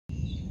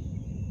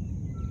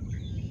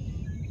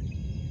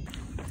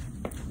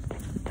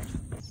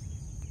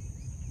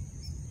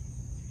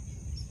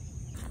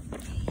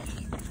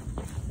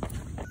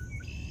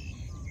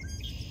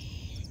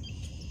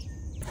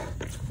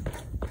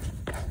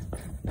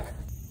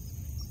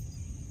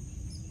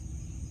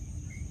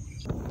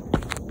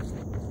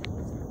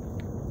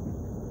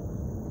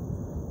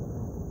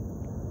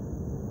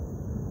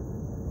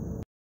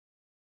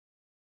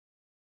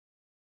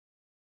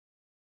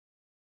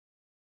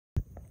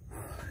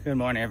Good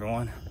morning,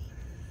 everyone.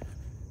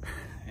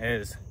 It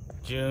is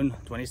June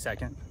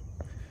 22nd.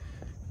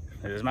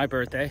 It is my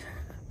birthday,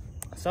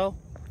 so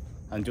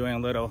I'm doing a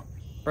little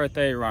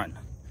birthday run.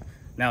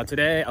 Now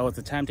today I was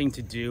attempting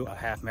to do a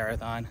half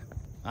marathon.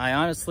 I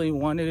honestly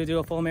wanted to do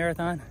a full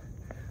marathon.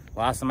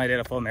 Last time I did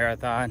a full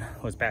marathon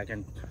was back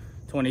in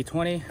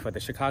 2020 for the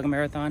Chicago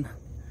Marathon.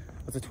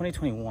 Was it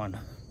 2021?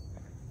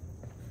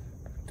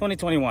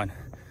 2021,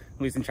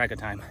 losing track of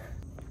time.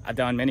 I've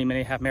done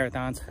many half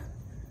marathons.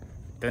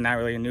 They're not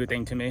really a new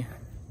thing to me,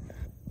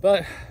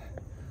 but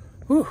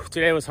whew,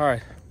 today was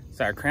hard.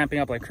 Started cramping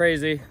up like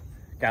crazy.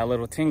 Got a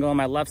little tingle on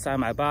my left side of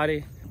my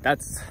body.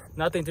 That's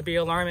nothing to be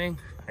alarming,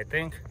 I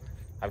think.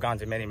 I've gone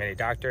to many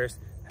doctors.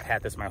 I've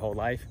had this my whole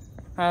life.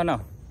 I don't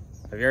know.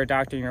 If you're a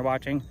doctor and you're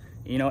watching,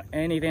 you know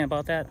anything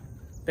about that?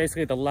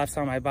 Basically the left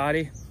side of my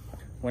body,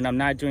 when I'm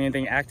not doing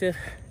anything active,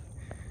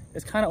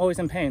 it's kind of always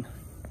in pain.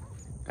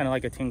 Kind of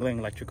like a tingling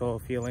electrical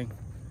feeling.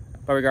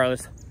 But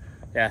regardless,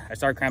 yeah, I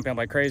started cramping up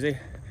like crazy.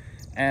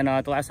 And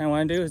the last thing I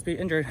want to do is be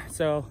injured.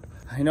 So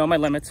I know my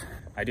limits.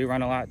 I do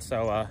run a lot,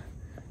 so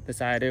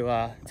decided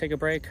to take a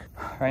break.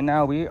 Right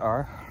now we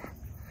are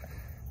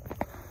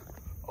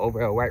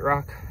over at White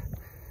Rock,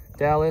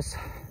 Dallas,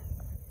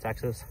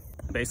 Texas.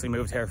 I basically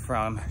moved here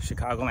from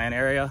Chicagoland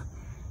area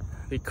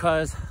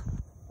because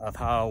of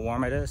how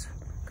warm it is.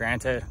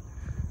 Granted,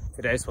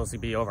 today's supposed to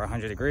be over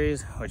 100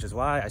 degrees, which is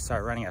why I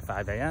started running at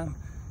 5 a.m.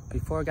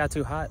 before it got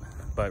too hot.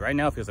 But right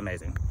now it feels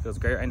amazing. It feels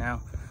great right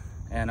now.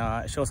 And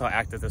it shows how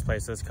active this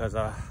place is because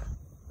I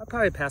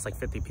probably passed like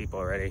 50 people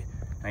already.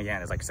 And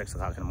again, it's like 6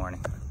 o'clock in the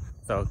morning.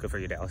 So good for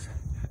you, Dallas.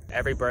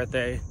 Every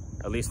birthday,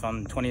 at least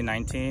from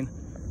 2019,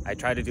 I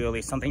try to do at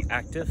least something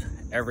active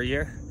every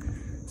year.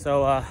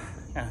 So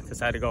yeah,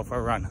 decided to go for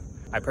a run.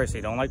 I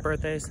personally don't like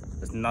birthdays.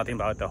 There's nothing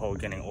about the whole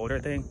getting older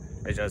thing.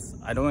 It's just,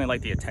 I don't really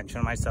like the attention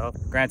of myself.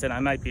 Granted,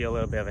 I might be a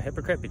little bit of a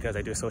hypocrite because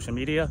I do social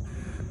media.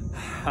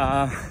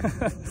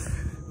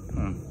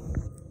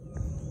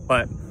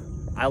 But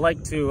I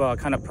like to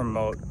kind of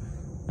promote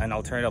an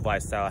alternative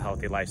lifestyle, a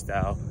healthy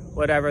lifestyle,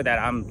 whatever that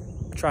I'm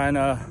trying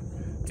to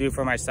do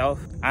for myself.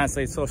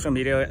 Honestly, social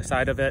media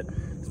side of it,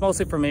 it's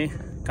mostly for me,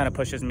 kind of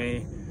pushes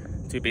me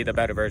to be the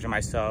better version of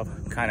myself,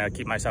 kind of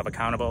keep myself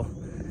accountable.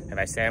 If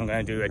I say I'm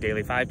going to do a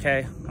daily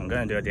 5K, I'm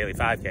going to do a daily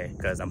 5K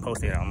because I'm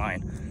posting it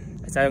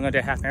online. I said I'm going to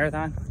do a half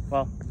marathon,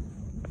 well,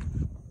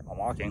 I'm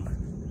walking,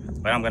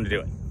 but I'm going to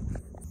do it.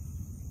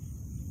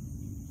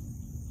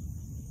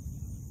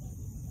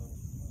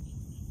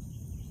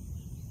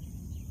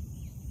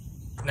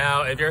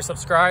 Now, if you're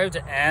subscribed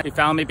and you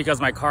found me because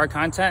of my car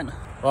content,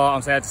 well,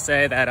 I'm sad to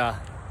say that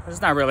this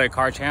is not really a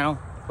car channel.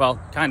 Well,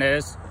 kind of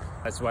is.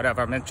 That's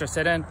whatever I'm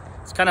interested in.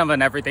 It's kind of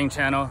an everything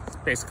channel. It's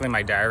basically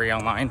my diary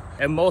online.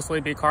 It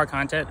mostly be car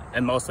content.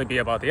 It mostly be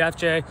about the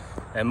FJ.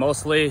 It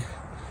mostly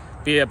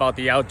be about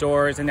the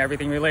outdoors and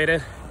everything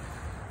related.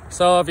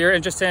 So if you're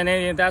interested in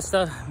any of that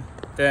stuff,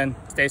 then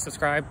stay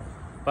subscribed.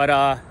 But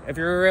if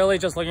you're really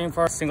just looking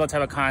for a single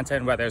type of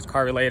content, whether it's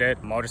car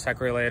related,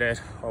 motorcycle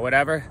related, or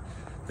whatever,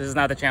 this is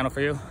not the channel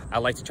for you. I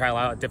like to try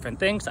out different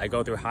things. I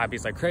go through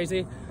hobbies like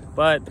crazy,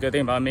 but the good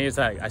thing about me is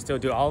that I still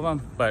do all of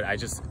them, but I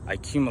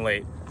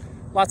accumulate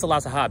lots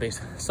of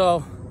hobbies.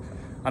 So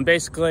I'm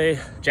basically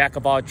jack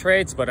of all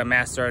trades, but a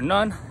master of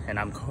none, and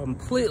I'm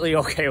completely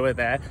okay with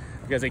that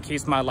because it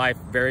keeps my life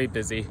very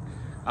busy.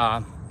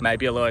 Might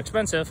be a little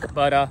expensive,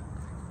 but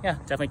yeah,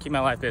 definitely keep my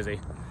life busy.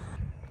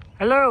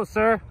 Hello,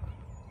 sir.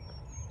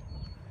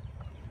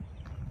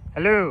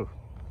 Hello.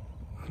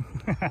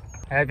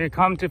 Have you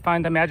come to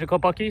find the magical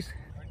Buckies?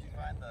 Where'd you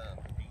find the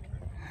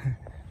beaver?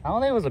 I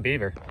don't think it was a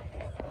beaver.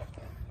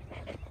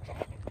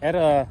 It had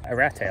a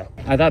rat tail.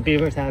 I thought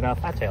beavers had a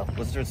flat tail. I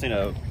was just seeing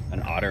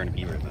an otter and a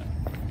beaver, but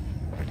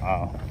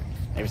Oh.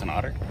 maybe it was an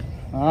otter?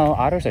 Oh,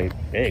 otters are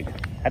big.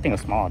 That thing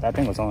was small. That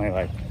thing was only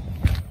like...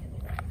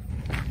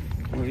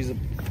 Well, he's a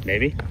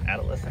maybe?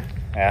 adolescent.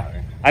 Yeah.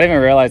 Otter. I didn't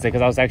even realize it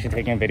because I was actually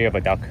taking a video of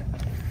a duck.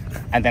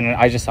 And then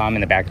I just saw him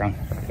in the background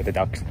with the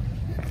ducks.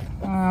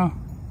 Oh.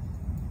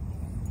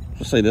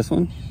 Just say this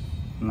one?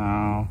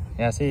 No.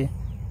 Yeah, see?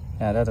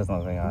 Yeah, that doesn't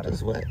look like otter.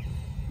 It's wet.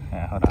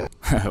 Yeah, hold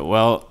on.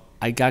 Well,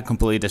 I got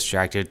completely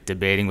distracted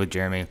debating with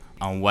Jeremy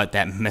on what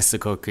that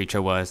mystical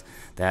creature was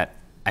that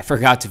I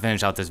forgot to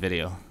finish out this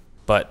video.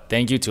 But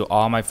thank you to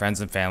all my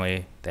friends and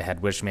family that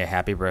had wished me a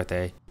happy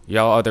birthday.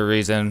 Y'all are the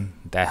reason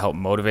that helped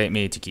motivate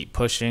me to keep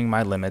pushing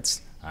my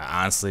limits.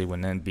 I honestly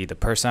wouldn't be the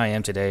person I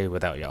am today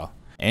without y'all.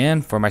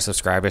 And for my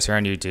subscribers here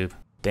on YouTube,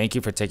 thank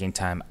you for taking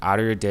time out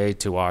of your day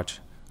to watch.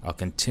 I'll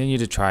continue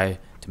to try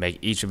to make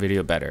each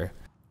video better.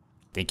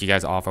 Thank you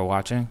guys all for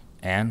watching,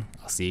 and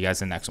I'll see you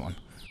guys in the next one.